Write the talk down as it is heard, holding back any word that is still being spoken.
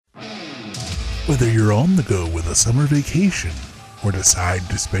Whether you're on the go with a summer vacation or decide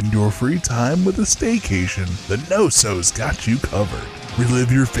to spend your free time with a staycation, the No-So's got you covered.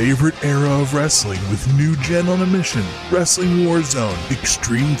 Relive your favorite era of wrestling with New Gen on a Mission, Wrestling Warzone,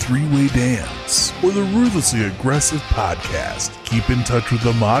 Extreme 3-Way Dance, or the Ruthlessly Aggressive Podcast. Keep in touch with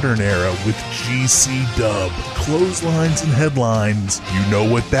the modern era with GC Dub, Clotheslines and Headlines, you know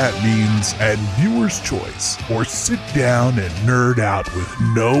what that means, and Viewer's Choice. Or sit down and nerd out with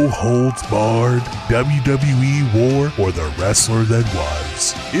No Holds Barred, WWE War, or The Wrestler That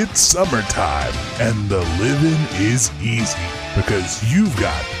Was. It's summertime, and the living is easy. Because you've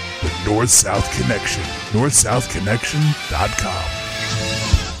got the North-South Connection,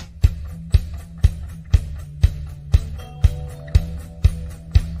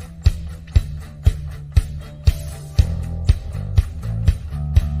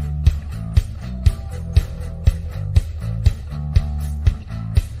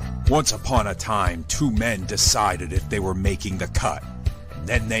 Once upon a time, two men decided if they were making the cut. And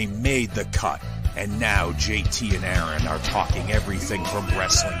then they made the cut. And now JT and Aaron are talking everything from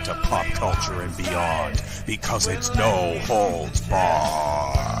wrestling to pop culture and beyond, because it's no holds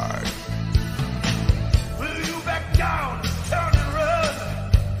barred. Will you back down, turn and run,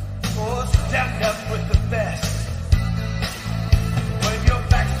 or stand up with the best? When you're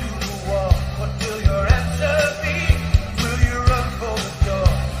back to the wall, what will your answer be? Will you run for the door?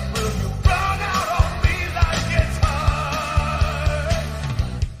 Will you run out on me like it's hard?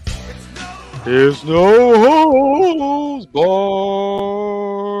 There's no holds barred.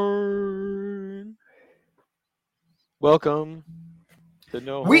 Welcome to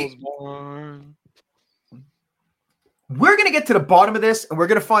No Holds Barred. We're going to get to the bottom of this, and we're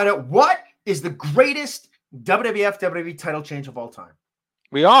going to find out what is the greatest WWE title change of all time.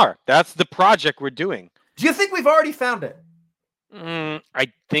 We are. That's the project we're doing. Do you think we've already found it?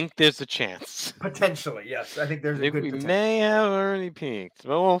 I think there's a chance. Potentially, yes. I think there's a good We potential. may have already peaked,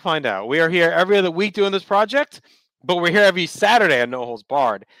 but we'll find out. We are here every other week doing this project, but we're here every Saturday on No Holds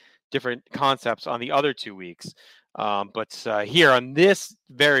Barred. Different concepts on the other 2 weeks. But here on this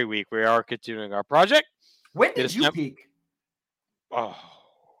very week, we are continuing our project. When did you peak?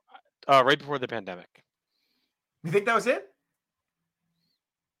 Right before the pandemic. You think that was it?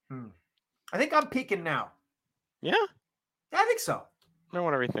 I think I'm peaking now. Yeah? I think so. I don't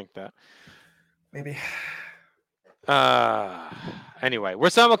want to rethink that. Maybe. Anyway, we're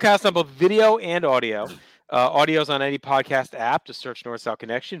simulcast on both video and audio. Audio's on any podcast app. Just search North-South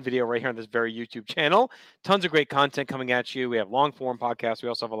Connection. Video right here on this very YouTube channel. Tons of great content coming at you. We have long-form podcasts. We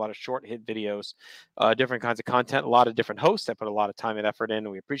also have a lot of short hit videos, different kinds of content, a lot of different hosts that put a lot of time and effort in.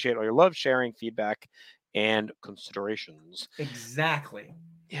 And we appreciate all your love, sharing, feedback, and considerations. Exactly.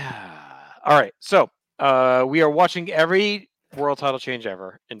 Yeah. All right. So we are watching every world title change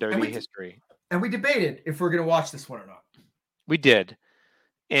ever in WWE history. And we debated if we're going to watch this one or not. We did.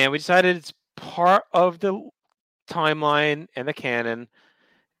 And we decided it's part of the timeline and the canon.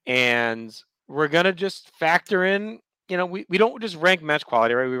 And we're going to just factor in, we don't just rank match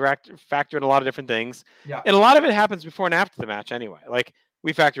quality, right? We factor in a lot of different things. Yeah. And a lot of it happens before and after the match anyway. Like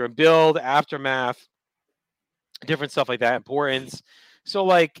we factor in build, aftermath, different stuff like that, importance. So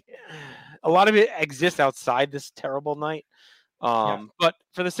like a lot of it exists outside this terrible night. But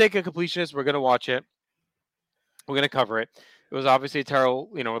for the sake of completionist, we're going to watch it. We're going to cover it. It was obviously a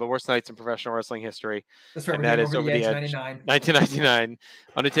terrible, the worst nights in professional wrestling history. That's right. And that is Over the Edge 1999.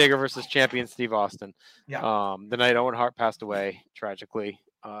 Undertaker versus champion Steve Austin. Yeah. The night Owen Hart passed away, tragically.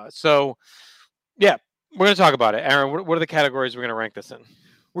 So, we're going to talk about it. Aaron, what are the categories we're going to rank this in?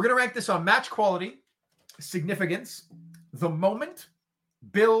 We're going to rank this on match quality, significance, the moment,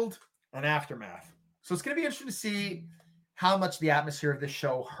 build, and aftermath. So it's going to be interesting to see how much the atmosphere of this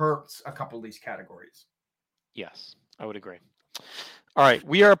show hurts a couple of these categories. Yes, I would agree. All right,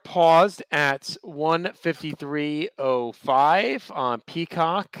 we are paused at 1:53:05 on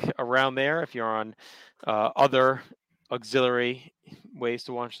Peacock, around there, if you're on other auxiliary ways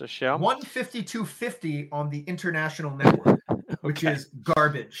to watch the show. 1:52:50 on the international network, which is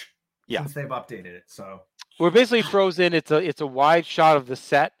garbage since they've updated it. So we're basically frozen. It's a wide shot of the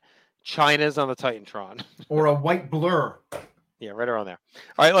set. China's on the Titantron. Or a white blur. Yeah, right around there.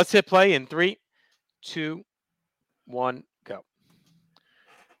 All right, let's hit play in 3, 2, 1, go.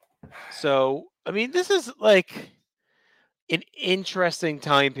 So, I mean, this is like an interesting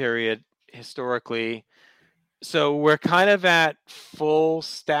time period historically. So we're kind of at full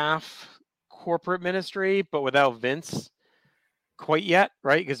staff corporate ministry, but without Vince quite yet,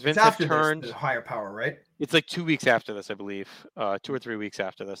 right? Because Vince had turned the higher power, right? It's like 2 weeks after this, I believe, 2 or 3 weeks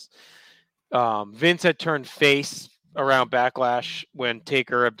after this. Vince had turned face around Backlash when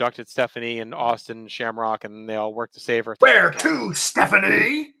Taker abducted Stephanie and Austin Shamrock, and they all worked to save her. Where to,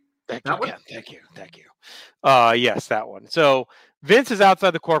 Stephanie? Thank That you, one? Ken. Thank you. Yes, that one. So Vince is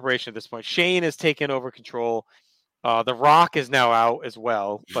outside the corporation at this point. Shane has taken over control. The Rock is now out as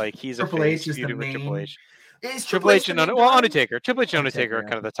well. Like he's Triple a H face is the feuding with Triple main- H. Is Triple H and the main well, guy? Undertaker. Triple H and Undertaker are Undertaker,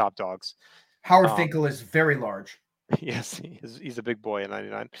 kind of the top dogs. Howard Finkel is very large. Yes, he's a big boy in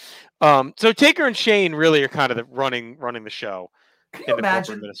 '99. So Taker and Shane really are kind of running the show. Can you in the corporate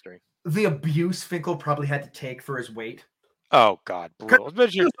imagine ministry. the abuse Finkel probably had to take for his weight? Oh God, brutal.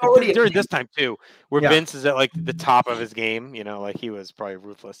 Especially already during this time too, where Yeah. Vince is at like the top of his game. You know, like he was probably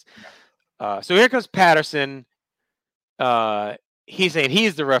ruthless. So here comes Patterson. He's saying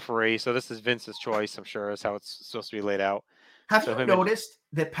he's the referee, so this is Vince's choice. I'm sure is how it's supposed to be laid out. Have So you him noticed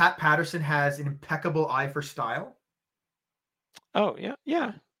that Pat Patterson has an impeccable eye for style? Oh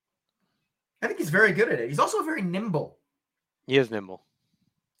yeah. I think he's very good at it. He's also very nimble. He is nimble.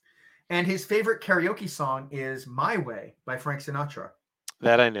 And his favorite karaoke song is My Way by Frank Sinatra,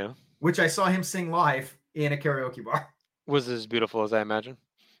 That I knew. which I saw him sing live in a karaoke bar. Was as beautiful as I imagine.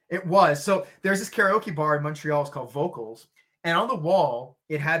 It was. So there's this karaoke bar in Montreal. It's called Vocals. And on the wall,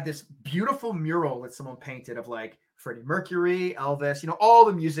 it had this beautiful mural that someone painted of like Freddie Mercury, Elvis, all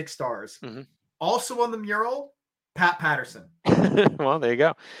the music stars. Mhm. Also on the mural, Pat Patterson. Well, there you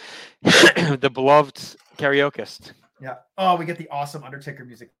go. The beloved karaokeist. Yeah. Oh, we get the awesome Undertaker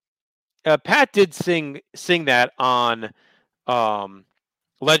music. Pat did sing that on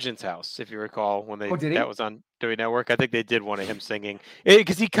Legends House, if you recall, when did he? that was on WWE Network. I think they did one of him singing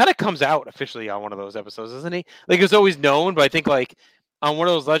because he kind of comes out officially on one of those episodes, doesn't he? Like it was always known, but I think like on one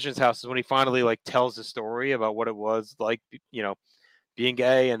of those Legends Houses when he finally like tells the story about what it was like, being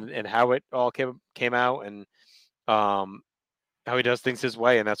gay and how it all came out and how he does things his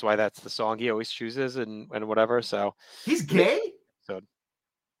way, and that's why that's the song he always chooses and whatever. So He's gay? so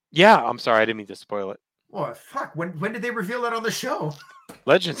yeah, I'm sorry, I didn't mean to spoil it. Oh, fuck. When did they reveal that on the show?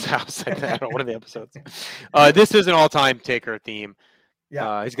 Legends House, I don't know, one of the episodes. This is an all-time Taker theme.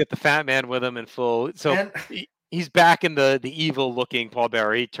 Yeah. He's got the fat man with him in full. So And- he's back in the evil-looking Paul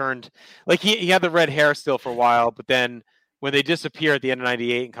Bearer. He turned like he had the red hair still for a while, but then when they disappear at the end of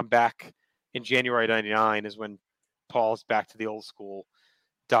 '98 and come back in January '99 is when Paul's back to the old school,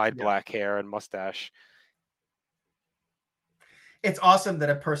 dyed black hair and mustache. It's awesome that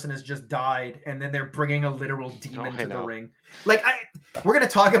a person has just died and then they're bringing a literal demon to the know. ring. Like, we're going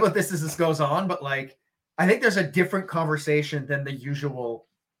to talk about this as this goes on, but like, I think there's a different conversation than the usual.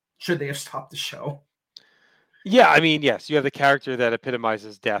 Should they have stopped the show? Yeah, I mean, yes, you have the character that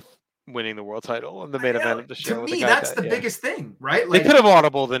epitomizes death, winning the world title and the main event of the show. To me, that's the biggest thing, right? They could have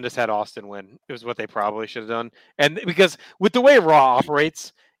audibled and just had Austin win. It was what they probably should have done. And because with the way Raw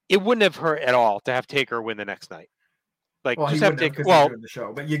operates, it wouldn't have hurt at all to have Taker win the next night. Like, Well, just he have wouldn't have Taker. 'cause they're Well, doing the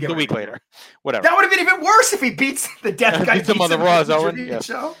show, but you get a what week I mean. later, whatever. That would have been even worse if he beats the death guy. Beats him on the in Raw, the Owen, tribute yes.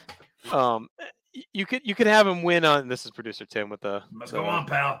 show. You could have him win on. This is producer Tim with the Let's go on,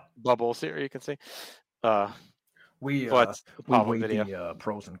 pal. bubbles here. You can see. We But Pablo weighed video. the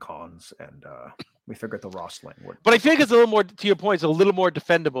pros and cons, and we figured the Rosling would. But I think it's a little more, to your point, it's a little more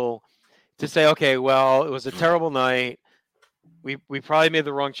defendable to say, okay, well, it was a terrible night. We probably made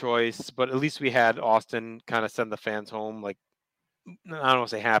the wrong choice, but at least we had Austin kind of send the fans home. Like, I don't want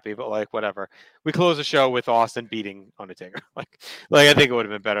to say happy, but like whatever. We close the show with Austin beating Undertaker. like I think it would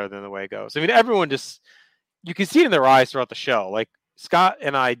have been better than the way it goes. I mean, everyone just, you can see it in their eyes throughout the show. Like Scott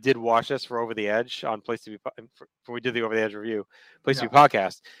and I did watch this for Over the Edge on Place to Be. For we did the Over the Edge review, Place to Be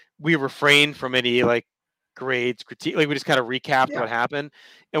podcast. We refrained from any like grades, critique. Like we just kind of recapped what happened.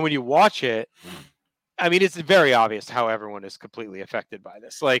 And when you watch it, I mean, it's very obvious how everyone is completely affected by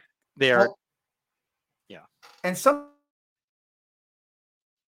this. Like they are, And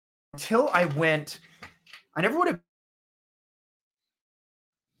until I never would have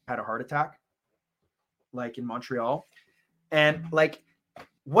had a heart attack, like in Montreal. And like,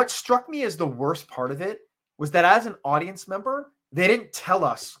 what struck me as the worst part of it was that as an audience member, they didn't tell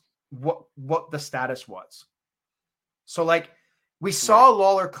us what the status was. So like, we saw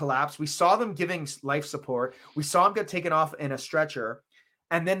Lawler collapse. We saw them giving life support. We saw him get taken off in a stretcher.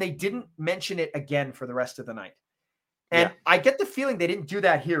 And then they didn't mention it again for the rest of the night. And I get the feeling they didn't do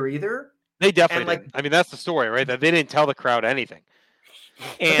that here either. They definitely like, didn't. I mean, that's the story, right? That they didn't tell the crowd anything.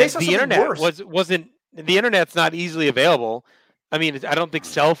 they And saw the something internet worse. wasn't the internet's not easily available. I mean, I don't think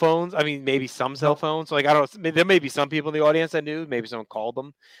cell phones. I mean, maybe some cell phones. Like I don't. There may be some people in the audience that knew. Maybe someone called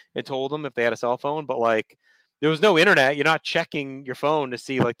them and told them if they had a cell phone. But like, there was no internet. You're not checking your phone to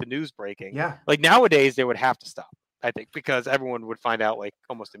see like the news breaking. Yeah. Like nowadays, they would have to stop. I think, because everyone would find out like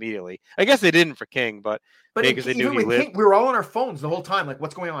almost immediately. I guess they didn't for King, but because they knew he lived. King, we were all on our phones the whole time. Like,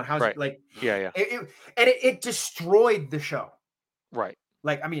 what's going on? How's Right. like? Yeah. It destroyed the show. Right.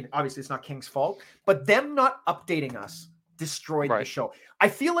 Like, I mean, obviously it's not King's fault, but them not updating us destroyed the show. I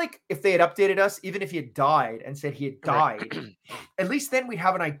feel like if they had updated us, even if he had died and said he had died, at least then we'd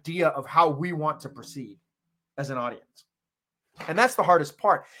have an idea of how we want to proceed as an audience. And that's the hardest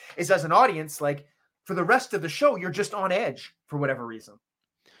part, is as an audience, like, for the rest of the show, you're just on edge for whatever reason.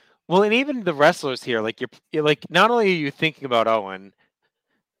 Well, and even the wrestlers here, like you're like, not only are you thinking about Owen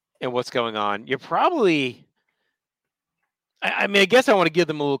and what's going on, you're probably, I mean, I guess I want to give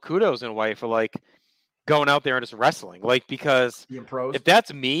them a little kudos in a way for like going out there and just wrestling, like, because if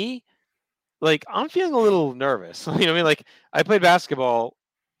that's me, like, I'm feeling a little nervous. You know what I mean? Like, I played basketball,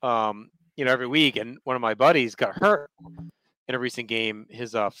 every week, and one of my buddies got hurt in a recent game.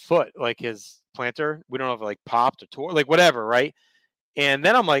 His foot, like his plantar, we don't know if it like popped or tore, like whatever, right? And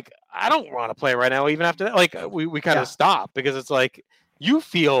then I'm like, I don't want to play right now, even after that. Like, we kind of stop, because it's like you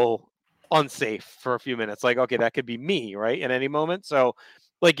feel unsafe for a few minutes. Like, okay, that could be me, right? In any moment. So,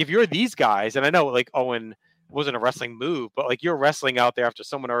 like, if you're these guys, and I know like Owen wasn't a wrestling move, but like you're wrestling out there after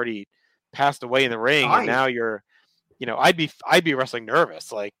someone already passed away in the ring, and now you're, I'd be wrestling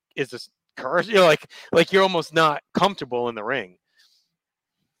nervous. Like, is this courage? Like you're almost not comfortable in the ring.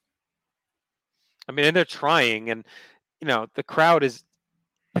 I mean, and they're trying, and the crowd's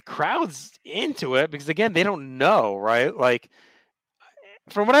into it, because again, they don't know, right? Like,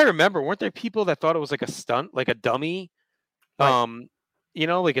 from what I remember, weren't there people that thought it was like a stunt, like a dummy, right.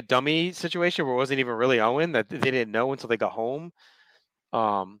 Like a dummy situation where it wasn't even really Owen, that they didn't know until they got home.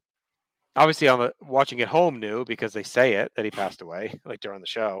 Obviously, watching at home knew, because they say it, that he passed away, like during the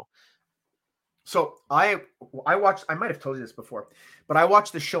show. So I watched, I might have told you this before, but I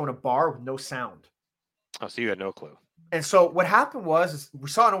watched the show in a bar with no sound. Oh, so you had no clue. And so what happened was we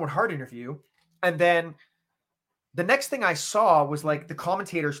saw an Owen Hart interview, and then the next thing I saw was like the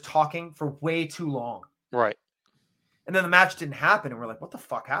commentators talking for way too long. Right. And then the match didn't happen, and we're like, what the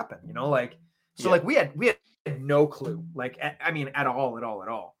fuck happened? Like, so like we had no clue, like, I mean, at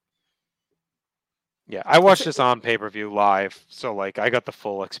all. Yeah, I watched this on pay-per-view live, so like I got the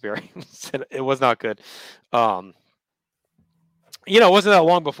full experience. It was not good. It wasn't that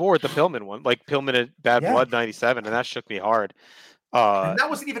long before the Pillman one, like Pillman at Bad Blood '97, and that shook me hard. And that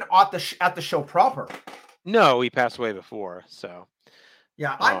wasn't even at the show proper. No, he passed away before. So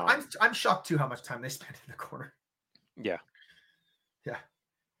yeah, I'm shocked too how much time they spent in the corner. Yeah. Yeah.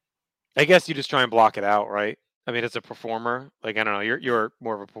 I guess you just try and block it out, right? I mean, as a performer, like, I don't know, you're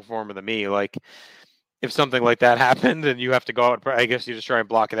more of a performer than me. Like, if something like that happened and you have to go out, I guess you just try and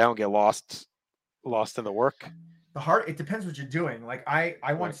block it out and get lost in the work. It depends what you're doing. Like,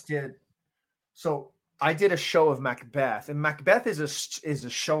 I once did. So I did a show of Macbeth, and Macbeth is a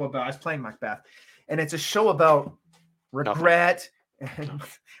show about, I was playing Macbeth, and it's a show about regret and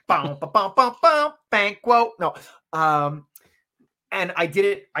bang, quote. No. And I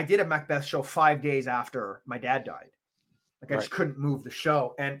did a Macbeth show 5 days after my dad died. Like, I just couldn't move the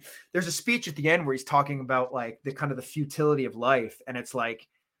show. And there's a speech at the end where he's talking about like the kind of the futility of life. And it's like,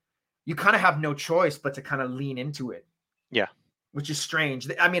 you kind of have no choice but to kind of lean into it. Yeah. Which is strange.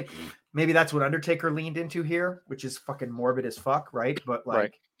 I mean, maybe that's what Undertaker leaned into here, which is fucking morbid as fuck. Right. But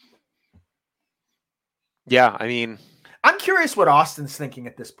like, yeah, I mean, I'm curious what Austin's thinking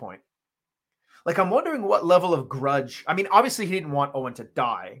at this point. Like, I'm wondering what level of grudge. I mean, obviously he didn't want Owen to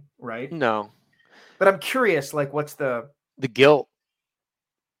die, right? No. But I'm curious, like, what's the guilt?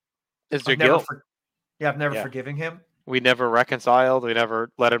 Is there guilt? I've never forgiven him. We never reconciled. We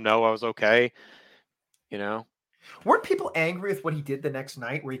never let him know I was okay. Weren't people angry with what he did the next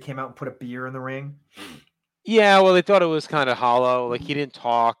night, where he came out and put a beer in the ring? Yeah, well, they thought it was kind of hollow. Like, he didn't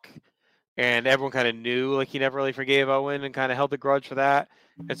talk, and everyone kind of knew, like, he never really forgave Owen and kind of held a grudge for that.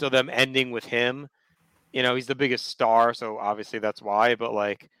 And so them ending with him, he's the biggest star, so obviously that's why. But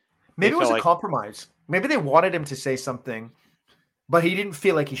like, maybe it was a compromise. Maybe they wanted him to say something, but he didn't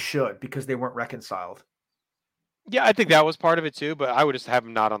feel like he should because they weren't reconciled. Yeah, I think that was part of it too. But I would just have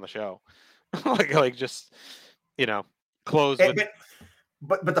him not on the show, like just close.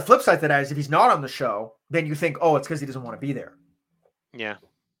 But the flip side to that is, if he's not on the show, then you think, oh, it's because he doesn't want to be there. Yeah.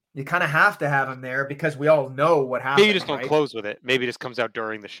 You kind of have to have him there because we all know what happened. Maybe you just don't close with it. Maybe it just comes out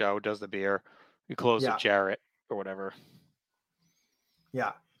during the show, does the beer. You close with Jarrett or whatever.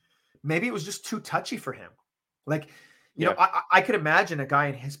 Yeah. Maybe it was just too touchy for him. Like, I could imagine a guy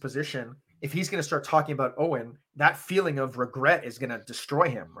in his position, if he's going to start talking about Owen, that feeling of regret is going to destroy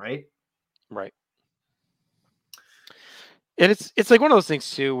him, right? Right. And it's like one of those things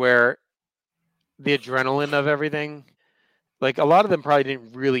too, where the adrenaline of everything. Like a lot of them probably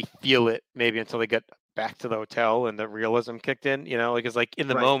didn't really feel it maybe until they got back to the hotel and the realism kicked in, like it's like in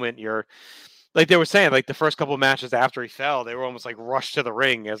the Right. moment you're like they were saying, like the first couple of matches after he fell, they were almost like rushed to the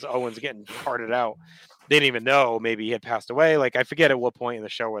ring as Owen's getting carted out. They didn't even know maybe he had passed away. Like I forget at what point in the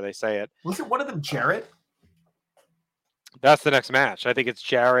show where they say it. Wasn't one of them Jarrett? That's the next match. I think it's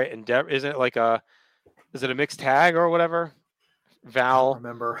Jarrett and isn't it is it a mixed tag or whatever? I Val. don't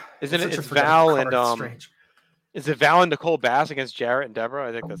remember. Isn't it? Such a It's forgettable Val card. and Strange. Is it Val and Nicole Bass against Jarrett and Deborah?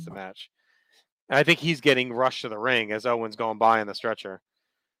 I think that's the match. And I think he's getting rushed to the ring as Owen's going by in the stretcher.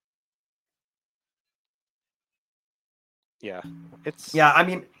 Yeah. Yeah, I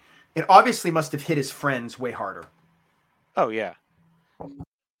mean, it obviously must have hit his friends way harder. Oh, yeah.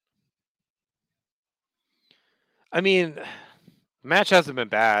 I mean, the match hasn't been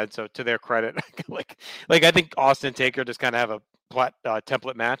bad, so to their credit, like I think Austin and Taker just kind of have a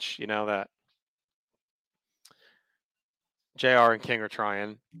template match, that JR and King are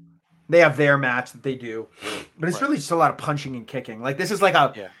trying. They have their match that they do, but it's really just a lot of punching and kicking. Like this is like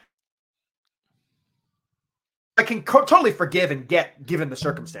a. Yeah. I can totally forgive and get given the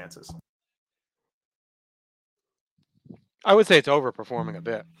circumstances. I would say it's overperforming a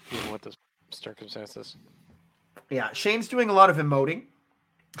bit, even with the circumstances. Yeah, Shane's doing a lot of emoting.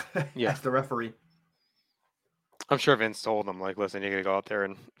 Yeah. As the referee. I'm sure Vince told them, like, listen, you got to go out there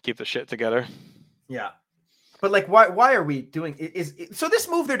and keep the shit together. Yeah. But like, why are we doing so this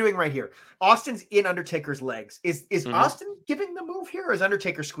move they're doing right here? Austin's in Undertaker's legs. Is Austin giving the move here, or is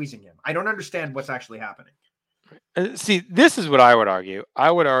Undertaker squeezing him? I don't understand what's actually happening. See, this is what I would argue.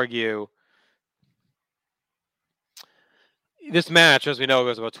 I would argue this match, as we know,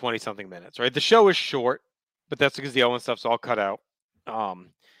 goes about 20-something minutes, right? The show is short, but that's because the Owen stuff's all cut out.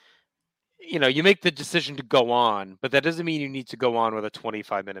 You make the decision to go on, but that doesn't mean you need to go on with a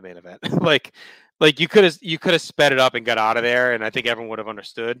 25-minute main event. like you could have sped it up and got out of there, and I think everyone would have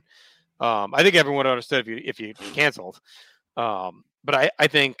understood. I think everyone would have understood if you canceled. But I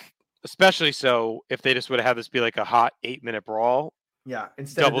think especially so if they just would have had this be like a hot 8-minute brawl. Yeah,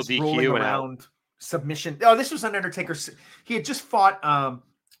 instead double of this DQ rolling and around submission. Oh, this was an Undertaker. He had just fought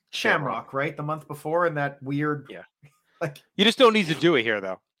Shamrock, right? The month before, in that weird. Yeah. Like you just don't need to do it here,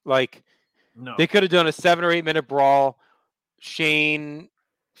 though. Like no, they could have done a 7 or 8-minute brawl, Shane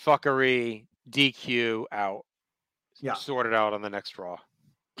fuckery, DQ out. Yeah. Sorted out on the next Raw.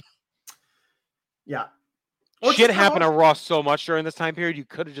 Yeah. Shit happened on Raw so much during this time period, you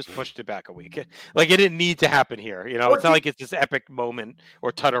could have just pushed it back a week. Like, it didn't need to happen here. It's not like it's this epic moment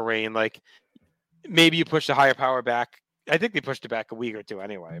or Tutter Rain. Like, maybe you push the higher power back. I think they pushed it back a week or two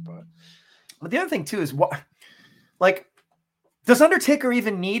anyway. But the other thing, too, is what, like, does Undertaker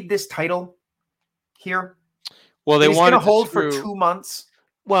even need this title here? Well, they wanted to hold for 2 months.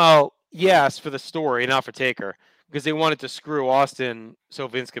 Well, yes, for the story, not for Taker. Because they wanted to screw Austin so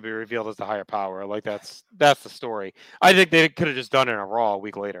Vince could be revealed as the higher power. Like that's the story. I think they could have just done it in a Raw a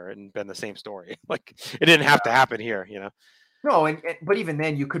week later and been the same story. Like it didn't have to happen here, No, but even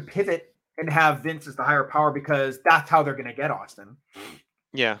then you could pivot and have Vince as the higher power because that's how they're going to get Austin.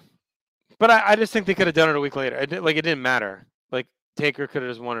 Yeah, but I just think they could have done it a week later. It didn't matter. Like Taker could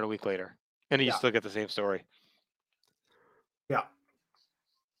have just won it a week later, and you still get the same story. Yeah,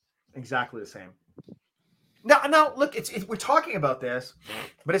 exactly the same. Now, look, we're talking about this,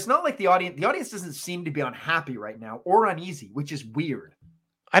 but it's not like the audience doesn't seem to be unhappy right now or uneasy, which is weird.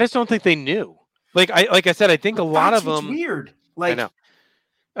 I just don't think they knew. Like I said, I think a lot of them weird. Like I know.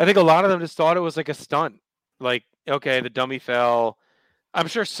 I think a lot of them just thought it was like a stunt. Like, okay, the dummy fell. I'm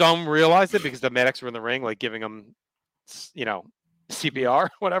sure some realized it because the medics were in the ring, like giving them, CPR,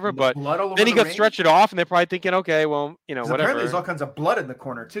 whatever. But then he got stretched it off, and they're probably thinking, okay, well, whatever. Apparently, there's all kinds of blood in the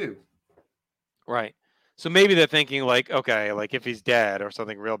corner too. Right. So maybe they're thinking like, okay, like if he's dead or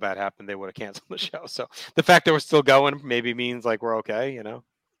something real bad happened, they would have canceled the show. So the fact that we're still going maybe means like we're okay,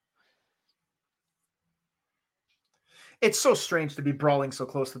 It's so strange to be brawling so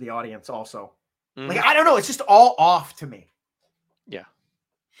close to the audience also. Mm-hmm. Like, I don't know. It's just all off to me. Yeah.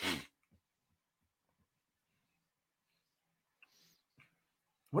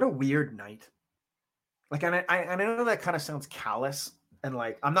 What a weird night. Like, and I know that kind of sounds callous. And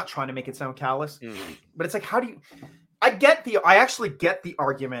like, I'm not trying to make it sound callous, but it's like, I actually get the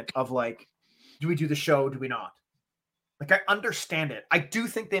argument of like, do we do the show? Do we not? Like, I understand it. I do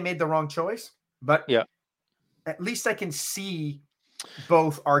think they made the wrong choice, but yeah, at least I can see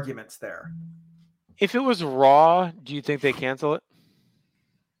both arguments there. If it was Raw, do you think they cancel it?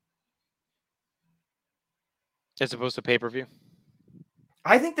 As opposed to pay-per-view?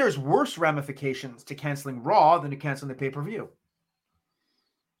 I think there's worse ramifications to canceling Raw than to canceling the pay-per-view.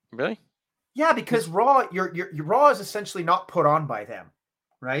 Really? Yeah, because Raw, your Raw is essentially not put on by them,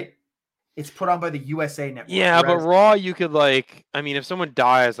 right? It's put on by the USA Network. Yeah, but Raw, you could if someone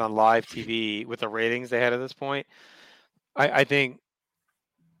dies on live TV with the ratings they had at this point, I think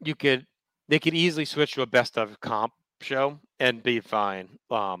they could easily switch to a best of comp show and be fine.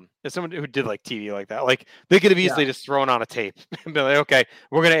 As someone who did TV like that, they could have easily just thrown on a tape and be like, okay,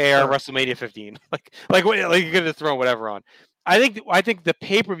 we're gonna air WrestleMania 15. You could have thrown whatever on. I think the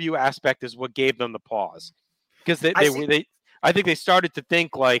pay-per-view aspect is what gave them the pause, because I think they started to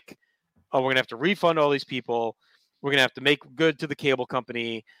think oh, we're gonna have to refund all these people. We're gonna have to make good to the cable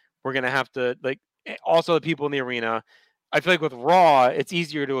company. We're gonna have to also the people in the arena. I feel like with Raw, it's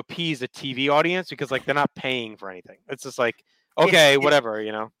easier to appease a TV audience because they're not paying for anything. It's just okay,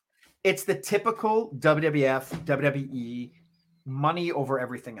 whatever, It's the typical WWF, WWE money over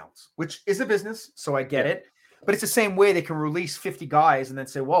everything else, which is a business, so I get it. But it's the same way they can release 50 guys and then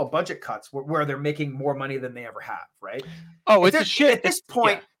say, well, budget cuts where they're making more money than they ever have, right? Oh, it's a shit. At this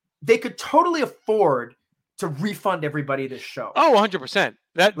point, they could totally afford to refund everybody this show. Oh, 100%.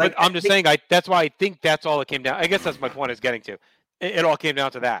 But I'm just saying, that's why I think that's all it came down. I guess that's my point is getting to. It all came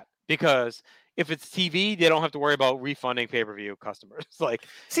down to that, because if it's TV, they don't have to worry about refunding pay-per-view customers.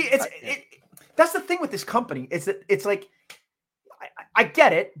 That's the thing with this company. Is that it's I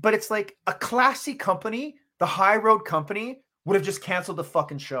get it, but it's a classy company. The high road company would have just canceled the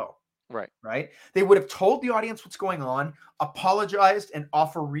fucking show. Right. They would have told the audience what's going on, apologized, and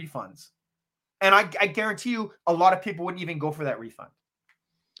offer refunds. And I guarantee you a lot of people wouldn't even go for that refund.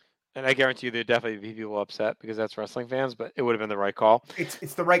 And I guarantee you there'd definitely be people upset because that's wrestling fans, but it would have been the right call. It's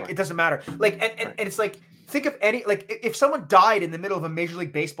the right. It doesn't matter. And it's think of any, if someone died in the middle of a Major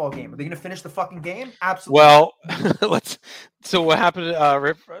League Baseball game, are they going to finish the fucking game? Absolutely. Well, so what happened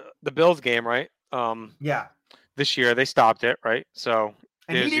to the Bills game, right? This year they stopped it, right? So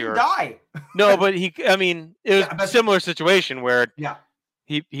and he didn't die. No, but it was a similar situation where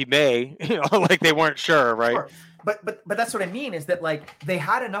he may, they weren't sure, right? Sure. But that's what I mean is that they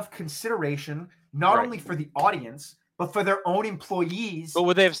had enough consideration not only for the audience but for their own employees. But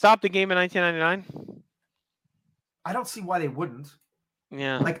would they have stopped the game in 1999? I don't see why they wouldn't.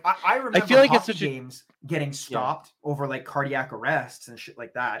 Yeah, I remember I feel like hockey games getting stopped over cardiac arrests and shit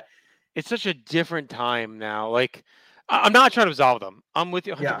like that. It's such a different time now. I'm not trying to absolve them. I'm with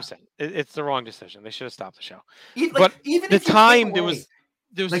you 100%. It's the wrong decision. They should have stopped the show. But even the time there was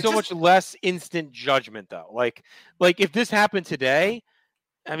so much less instant judgment though. If this happened today,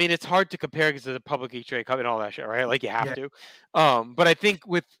 it's hard to compare because of the publicly traded company and all that shit, right? You have to. But I think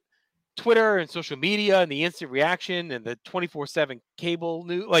with Twitter and social media and the instant reaction and the 24/7 cable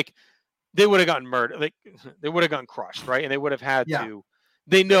news, they would have gotten murdered. They would have gotten crushed, right? And they would have had to.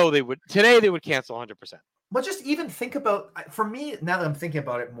 They know they would. Today they would cancel 100%. But just even think about, for me, now that I'm thinking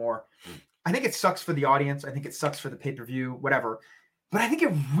about it more, I think it sucks for the audience. I think it sucks for the pay-per-view, whatever. But I think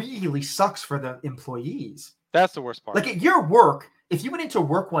it really sucks for the employees. That's the worst part. At your work, if you went into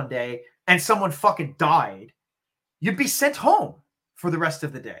work one day and someone fucking died, you'd be sent home for the rest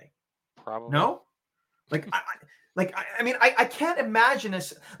of the day. Probably. No? I can't imagine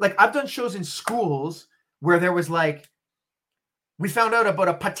this. I've done shows in schools where there was we found out about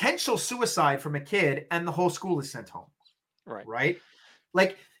a potential suicide from a kid and the whole school is sent home. Right?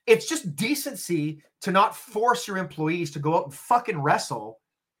 It's just decency to not force your employees to go out and fucking wrestle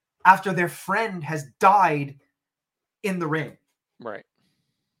after their friend has died in the ring. Right.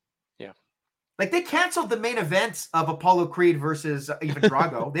 Yeah. They canceled the main events of Apollo Creed versus even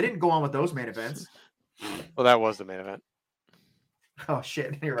Drago. They didn't go on with those main events. Well, that was the main event. Oh,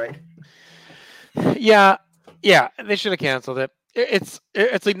 shit. You're right. Yeah. Yeah. They should have canceled it. It's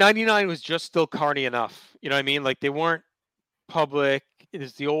 99 was just still carny enough. You know what I mean? They weren't public. It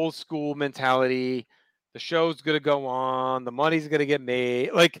is the old school mentality. The show's going to go on. The money's going to get made.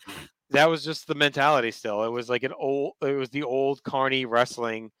 That was just the mentality still. It was it was the old carny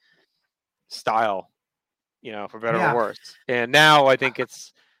wrestling style, for better or worse. And now I think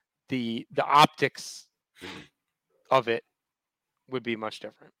it's the optics of it would be much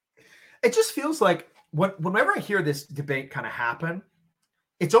different. It just feels like whenever I hear this debate kind of happen,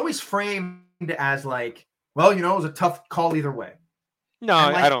 it's always framed as it was a tough call either way. No,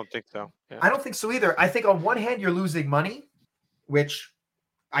 I don't think so. Yeah. I don't think so either. I think on one hand, you're losing money, which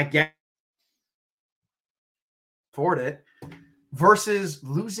I get afford it, versus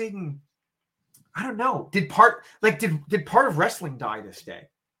losing. I don't know. Did part of wrestling die this day?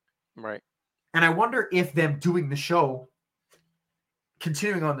 Right. And I wonder if them doing the show,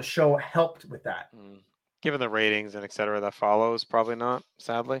 continuing on the show, helped with that. Given the ratings and et cetera that follows, probably not,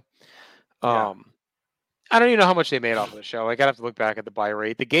 sadly. I don't even know how much they made off of the show. Like, I'd have to look back at the buy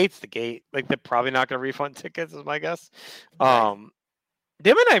rate. The gate's the gate. Like, they're probably not going to refund tickets, is my guess. Right.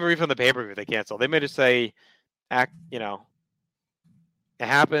 They might not even refund the pay-per-view if they cancel. They may just say, it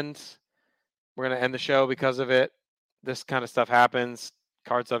happened. We're going to end the show because of it. This kind of stuff happens.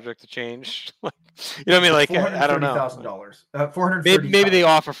 Card subject to change. You know what I mean? Like, I don't know. $430,000. $430,000. Maybe they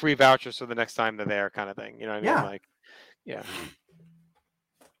offer free vouchers for the next time they're there, kind of thing. You know what I mean? Yeah. Like, yeah.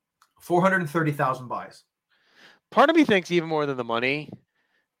 430,000 buys. Part of me thinks even more than the money,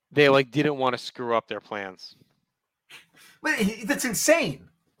 they didn't want to screw up their plans. That's insane.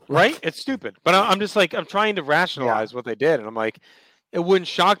 Right? It's stupid. But I'm just I'm trying to rationalize what they did. And I'm like, it wouldn't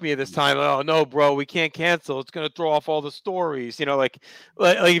shock me at this time. Oh no, bro, we can't cancel. It's going to throw off all the stories. If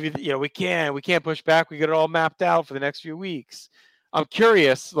we can't push back. We get it all mapped out for the next few weeks. I'm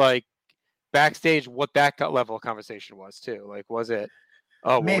curious, backstage, what that level of conversation was too. Was it,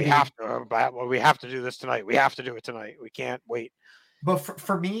 oh, well, Maybe. we have to do this tonight. We have to do it tonight. We can't wait. But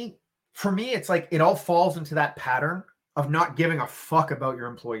for me, it's it all falls into that pattern of not giving a fuck about your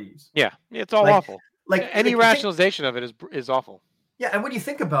employees. Yeah, it's all awful. Any rationalization of it is awful. Yeah, and when you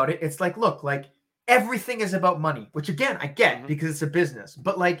think about it, it's look, everything is about money, which again, I get because it's a business.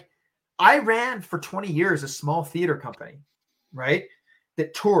 But I ran for 20 years a small theater company, right?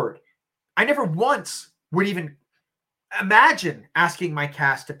 That toured. I never once would even imagine asking my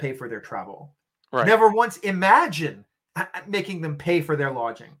cast to pay for their travel. Right. Never once imagine making them pay for their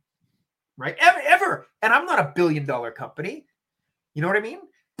lodging. Right? Ever. And I'm not a $1 billion company. You know what I mean?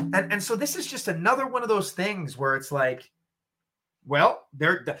 And so this is just another one of those things where it's well,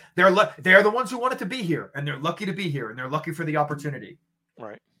 they're the ones who wanted to be here, and they're lucky to be here, and they're lucky for the opportunity.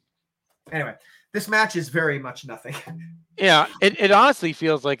 Right. Anyway, this match is very much nothing. Yeah, it honestly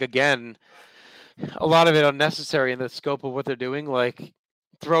feels again, a lot of it unnecessary in the scope of what they're doing,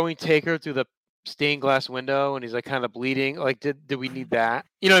 throwing Taker through the stained glass window, and he's kind of bleeding. Did we need that?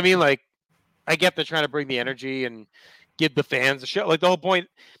 You know what I mean? I get they're trying to bring the energy and give the fans a show. The whole point.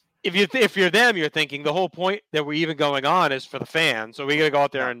 If you're them, you're thinking the whole point that we're even going on is for the fans. So we got to go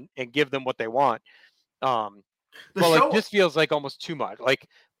out there and give them what they want. This feels almost too much.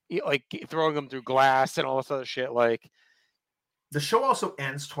 Throwing them through glass and all this other shit. The show also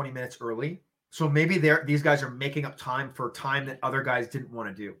ends 20 minutes early. So maybe these guys are making up time for time that other guys didn't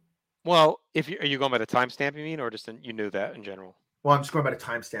want to do. Well, are you going by the timestamp, you mean, or just you knew that in general? Well, I'm just going by the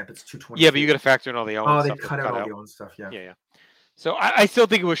timestamp. It's 2:20. Yeah, but you got to factor in all the Owen stuff. Oh, they cut out all the Owen stuff. Yeah. Yeah. So I still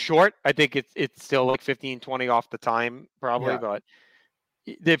think it was short. I think it's still 15, 20 off the time probably, but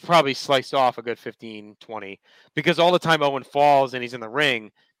they've probably sliced off a good 15, 20 because all the time Owen falls and he's in the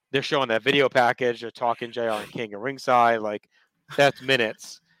ring, they're showing that video package. They're talking JR and King at ringside. That's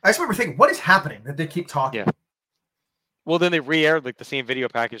minutes. I just remember thinking, what is happening that they keep talking? Yeah. Well, then they re-aired the same video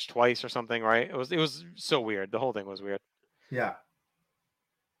package twice or something, right? It was so weird. The whole thing was weird. Yeah.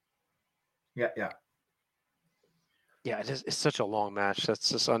 Yeah. Yeah, it's such a long match. That's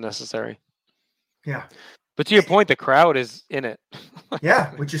just unnecessary. Yeah. But to your point, the crowd is in it.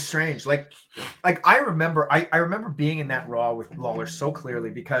 Yeah, which is strange. I remember being in that Raw with Lawler so clearly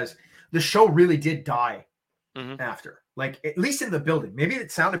because the show really did die after. At least in the building. Maybe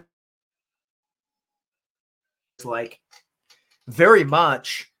it sounded very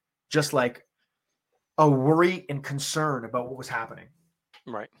much just a worry and concern about what was happening.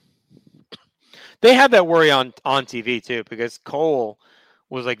 Right. They had that worry on TV too because Cole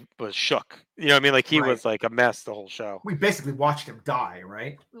was shook. You know what I mean? He was a mess the whole show. We basically watched him die,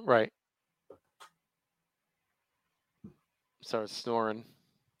 right? Right. Started snoring.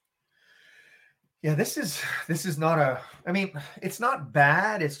 Yeah, this is not it's not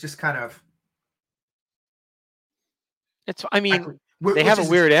bad. It's just kind of they have a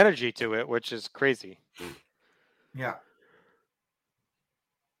weird energy to it, which is crazy. Yeah.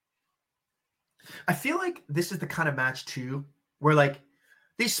 I feel like this is the kind of match too, where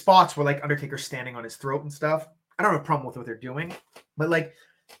these spots where Undertaker standing on his throat and stuff. I don't have a problem with what they're doing, but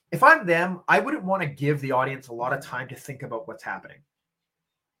if I'm them, I wouldn't want to give the audience a lot of time to think about what's happening.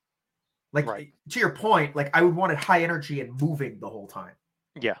 To your point, I would want it high energy and moving the whole time.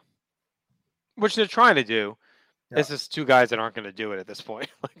 Yeah. Which they're trying to do. Yeah. This is two guys that aren't going to do it at this point.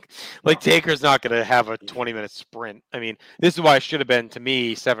 Taker's not going to have a 20-minute sprint. I mean, this is why it should have been, to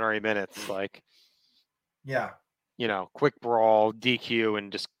me, 7 or 8 minutes. Yeah. Quick brawl, DQ,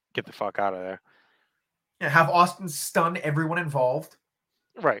 and just get the fuck out of there. Yeah, have Austin stun everyone involved.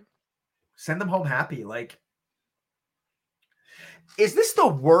 Right. Send them home happy. Is this the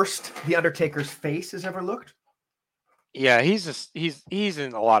worst the Undertaker's face has ever looked? Yeah, he's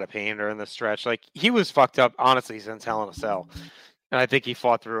in a lot of pain during the stretch. He was fucked up, honestly, since Hell in a Cell. And I think he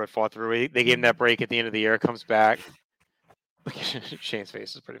fought through it. They gave him that break at the end of the year. Comes back. Shane's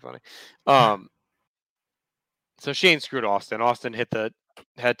face is pretty funny. So Shane screwed Austin. Austin hit the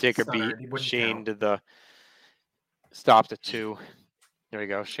head taker beat. Shane did the stopped at 2. There we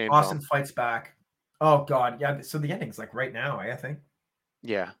go. Shane. Austin fights back. Oh God, yeah. So the ending's like right now, I think.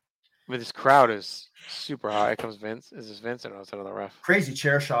 Yeah, but this crowd is super high. Here comes Vince. Is this Vince or no? It's another ref. Crazy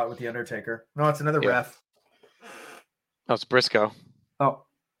chair shot with the Undertaker. No, it's another ref. Oh, it's Briscoe. Oh,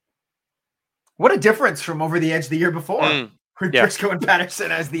 what a difference from over the edge the year before. Briscoe and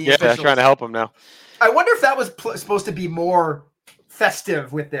Patterson as the officials. Trying to help him now. I wonder if that was supposed to be more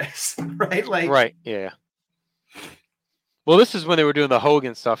festive with this, right? Like, right, yeah. Well, this is when they were doing the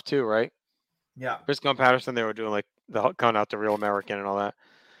Hogan stuff too, right? Yeah. Briscoe and Patterson, they were doing like the coming out to Real American and all that.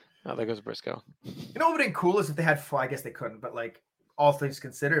 Oh, there goes Briscoe. You know what would have been cool is if they had, I guess they couldn't, but like all things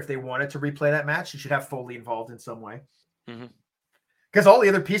considered, if they wanted to replay that match, you should have Foley involved in some way. Because all the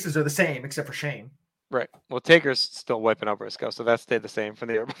other pieces are the same except for Shane. Right. Well, Taker's still wiping out Briscoe, so that stayed the same from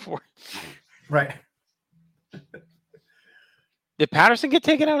the year before. Right. Did Patterson get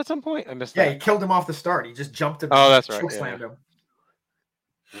taken out at some point? I missed that. Yeah, he killed him off the start. He just jumped him. Oh, that's right. Slammed him.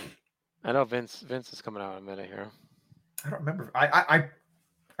 I know Vince is coming out in a minute here. I don't remember. I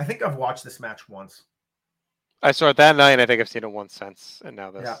think I've watched this match once. I saw it that night, and I think I've seen it once since. And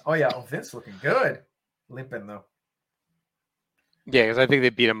now this. Yeah. Oh yeah. Oh, Vince looking good. Limping though. Yeah, because I think they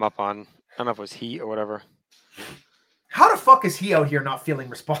beat him up on, I don't know if it was heat or whatever. How the fuck is he out here not feeling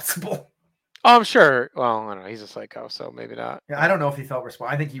responsible? Oh, I'm sure. Well, I don't know. He's a psycho, so maybe not. Yeah, I don't know if he felt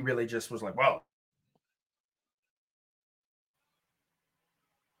responsible. I think he really just was like, "Whoa."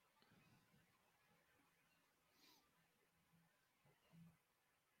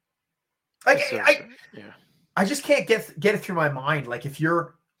 I just can't get it through my mind. Like, if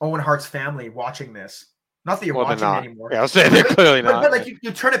you're Owen Hart's family watching this, not that you're watching anymore. Yeah, I'll say they're clearly not. But like,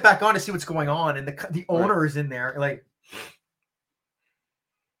 you turn it back on to see what's going on, and the owner is in there, like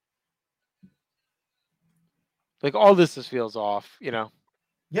all this just feels off, you know?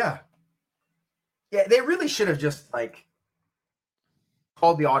 Yeah. Yeah, they really should have just like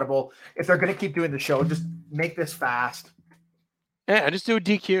called the audible. If they're going to keep doing the show, just make this fast. Yeah, just do a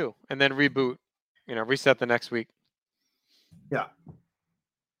DQ and then reboot. You know, reset the next week. Yeah.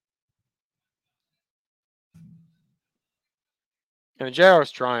 And JR's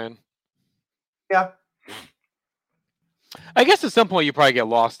trying. Yeah. I guess at some point you probably get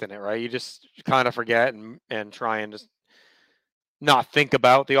lost in it, right? You just kind of forget and try and just not think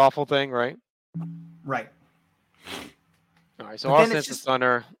about the awful thing, right? Right. All right, so Austin's the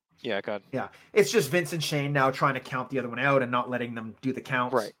Stunner. Yeah, good. Yeah, it's just Vince and Shane now trying to count the other one out and not letting them do the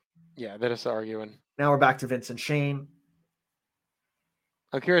counts. Right. Yeah, they're just arguing. Now we're back to Vince and Shane.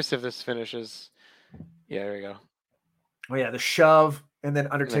 I'm curious if this finishes. Yeah, there we go. Oh, yeah, the shove, and then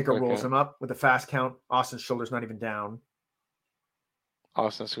Undertaker rolls him up with a fast count. Austin's shoulder's not even down.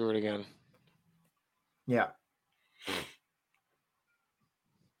 Austin screwed again. Yeah.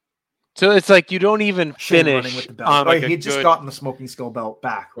 So it's like you don't even Shane finish running with the belt. on like he had just gotten the smoking skull belt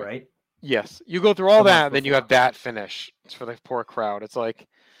back, right? Yes. You go through all that, then you have that finish. It's for the poor crowd. It's like,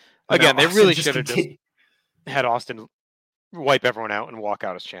 again, they really should have just had Austin wipe everyone out and walk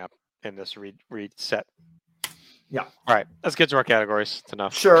out as champ in this reset. Yeah. All right. Let's get to our categories. It's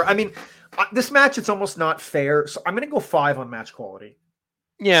enough. Sure. I mean, this match, it's almost not fair. So I'm going to go 5 on match quality.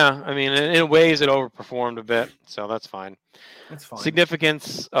 Yeah. I mean, in ways it overperformed a bit. So that's fine. That's fine.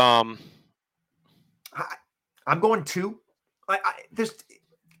 Significance. I'm going 2.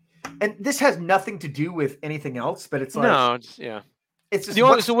 And this has nothing to do with anything else, but it's like. No. It's just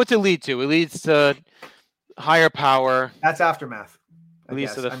so what's it lead to? It leads to higher power. That's aftermath. It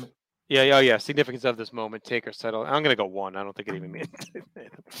leads to the. Yeah. Significance of this moment. Taker settle. I'm gonna go 1. I don't think it even means.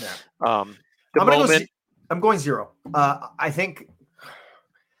 Yeah. I'm going 0. I think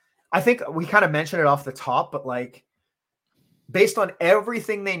we kind of mentioned it off the top, but like, based on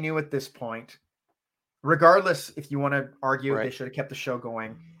everything they knew at this point, regardless if you want to argue they should have kept the show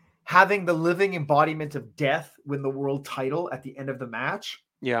going, having the living embodiment of death win the world title at the end of the match.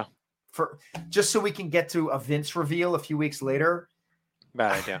 Yeah. For just so we can get to a Vince reveal a few weeks later.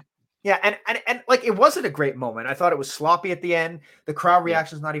 Bad idea. Yeah, and like, it wasn't a great moment. I thought it was sloppy at the end. The crowd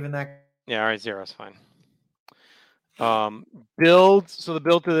reaction's not even that. Yeah, all right, 0 is fine. Build. So the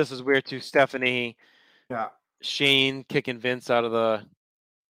build to this is weird too. Stephanie. Yeah. Shane kicking Vince out of the.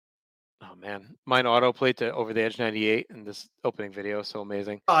 Oh man, mine autoplayed to Over the Edge 98 in this opening video. So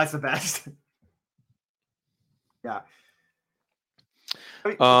amazing. Oh, it's the best. Yeah. I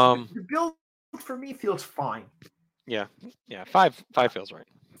mean, the build for me feels fine. Yeah. 5 feels right.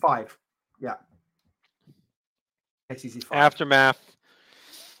 5. Yeah. It's easy 5. Aftermath.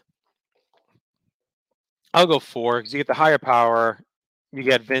 I'll go 4 because you get the higher power. You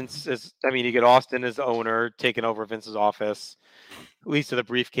get you get Austin as owner, taking over Vince's office. Leads to the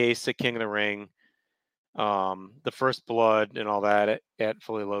briefcase at King of the Ring. The first blood and all that at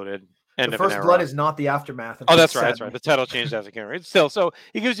Fully Loaded. The first blood is not the Aftermath. Oh, that's right. That's right. The title changed after King of the Ring. Still, so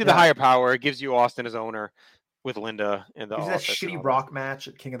it gives you the higher power. It gives you Austin as owner with Linda in the office. That shitty Rock match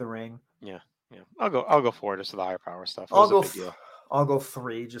at King of the Ring. Yeah. I'll go 4 just to the higher power stuff. I'll go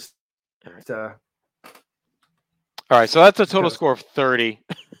 3 just. All right. All right, so that's a total score of 30.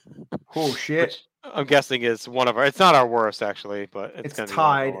 Oh shit! Which I'm guessing is one of our. It's not our worst actually, but it's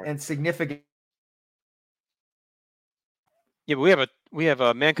tied and significant. Yeah, but we have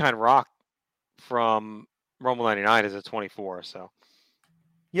a Mankind Rock from Rumble 99 is a 24. So.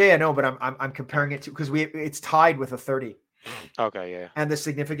 Yeah, no, but I'm comparing it to because it's tied with a 30. Okay, yeah. And the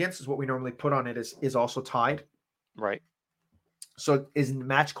significance is what we normally put on it is also tied. Right. So is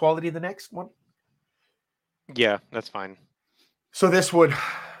match quality the next one? Yeah, that's fine. So this would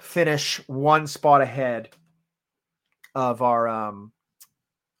finish 1 spot ahead of our of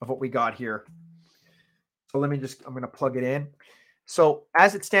what we got here. So I'm going to plug it in. So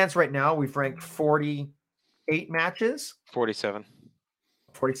as it stands right now, we've ranked 48 matches. 47.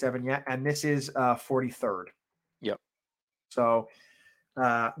 47, yeah. And this is 43rd. Yep. So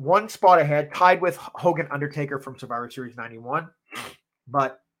 1 spot ahead, tied with Hogan Undertaker from Survivor Series 91.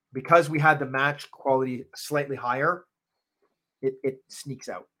 But because we had the match quality slightly higher, it sneaks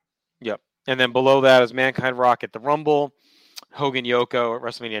out. Yep. And then below that is Mankind Rock at the Rumble, Hogan Yoko at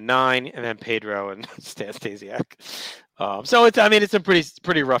WrestleMania 9, and then Pedro and Stan Stasiak. So it's a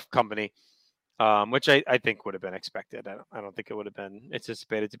pretty rough company, which I think would have been expected. I don't think it would have been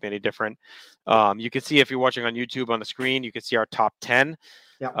anticipated to be any different. You can see if you're watching on YouTube on the screen, you can see our top 10.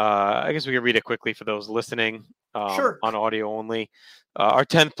 Yep. I guess we can read it quickly for those listening sure. on audio only. Our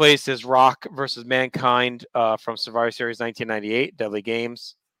 10th place is Rock versus Mankind from Survivor Series 1998, Deadly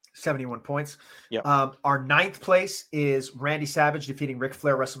Games. 71 points. Yep. Our 9th place is Randy Savage defeating Ric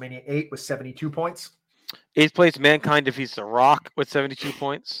Flair WrestleMania 8 with 72 points. 8th place, Mankind defeats The Rock with 72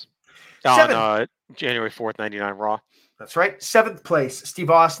 points on January 4th, 99 Raw. That's right. 7th place, Steve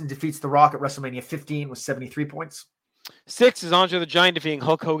Austin defeats The Rock at WrestleMania 15 with 73 points. 6th is Andre the Giant defeating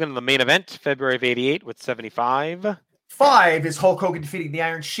Hulk Hogan in the main event, February of 88 with 75. 5 is Hulk Hogan defeating the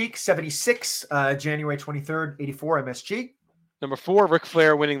Iron Sheik, 76, January 23rd, 84 MSG. Number 4, Ric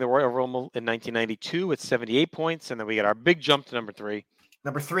Flair winning the Royal Rumble in 1992 with 78 points. And then we get our big jump to number 3.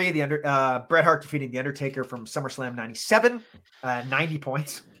 Number 3, Bret Hart defeating The Undertaker from SummerSlam 97, 90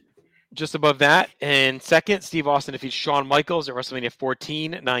 points. Just above that. And 2nd, Steve Austin defeats Shawn Michaels at WrestleMania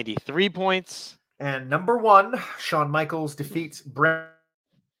 14, 93 points. And number 1, Shawn Michaels defeats Bret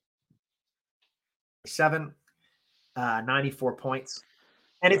 7, 94 points.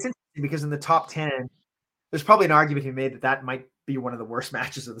 And it's interesting because in the top 10, there's probably an argument to be made that might be one of the worst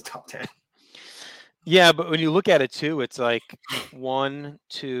matches of the top 10. Yeah, but when you look at it too, it's like 1,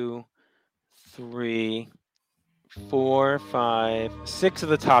 2, 3, 4, 5, 6 of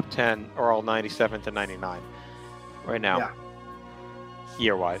the top 10 are all 97 to 99 right now,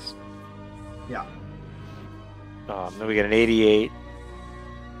 year-wise. Yeah. Then we get an 88,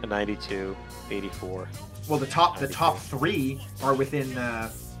 a 92, 84. Well, the top 3 are within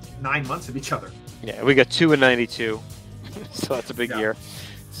 9 months of each other. Yeah, we got 2 and 92, so that's a big year.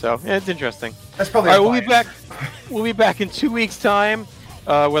 So it's interesting. That's probably all right. We'll be back. We'll be back in 2 weeks' time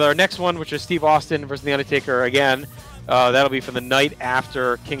with our next one, which is Steve Austin versus The Undertaker again. That'll be for the night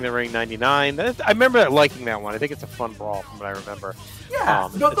after King of the Ring 99. I remember liking that one. I think it's a fun brawl from what I remember. Yeah,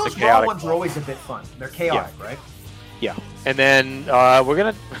 those Raw ones are always a bit fun. They're chaotic, right? Yeah, and then we're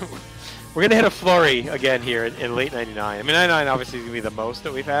gonna hit a flurry again here in late '99. I mean, '99 obviously is gonna be the most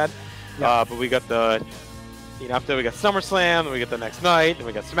that we've had, but we got after we got SummerSlam, then we got the next night, then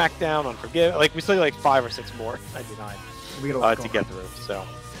we got SmackDown, Unforgiven. Like we still got like 5 or 6 more '99 to get through. So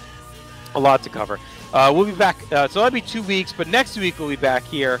a lot to cover. We'll be back. So that'll be 2 weeks, but next week we'll be back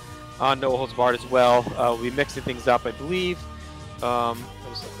here on No Holds Barred as well. We'll be mixing things up, I believe. Let me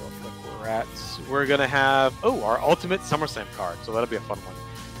see real quick where we're at. We're gonna have our Ultimate SummerSlam card, so that'll be a fun one.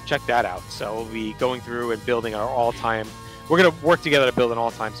 Check that out. So we'll be going through and building our all-time. We're gonna work together to build an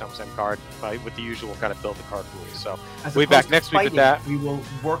all-time SummerSlam card with the usual kind of build the card rules. So we'll be back next week with that. We will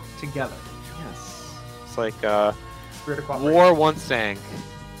work together. Yes, it's like war once sang.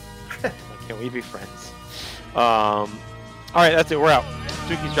 Can we be friends? All right, that's it. We're out.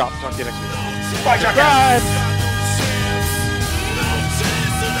 Dookies drop. Talk to you next week. Bye, Chuck.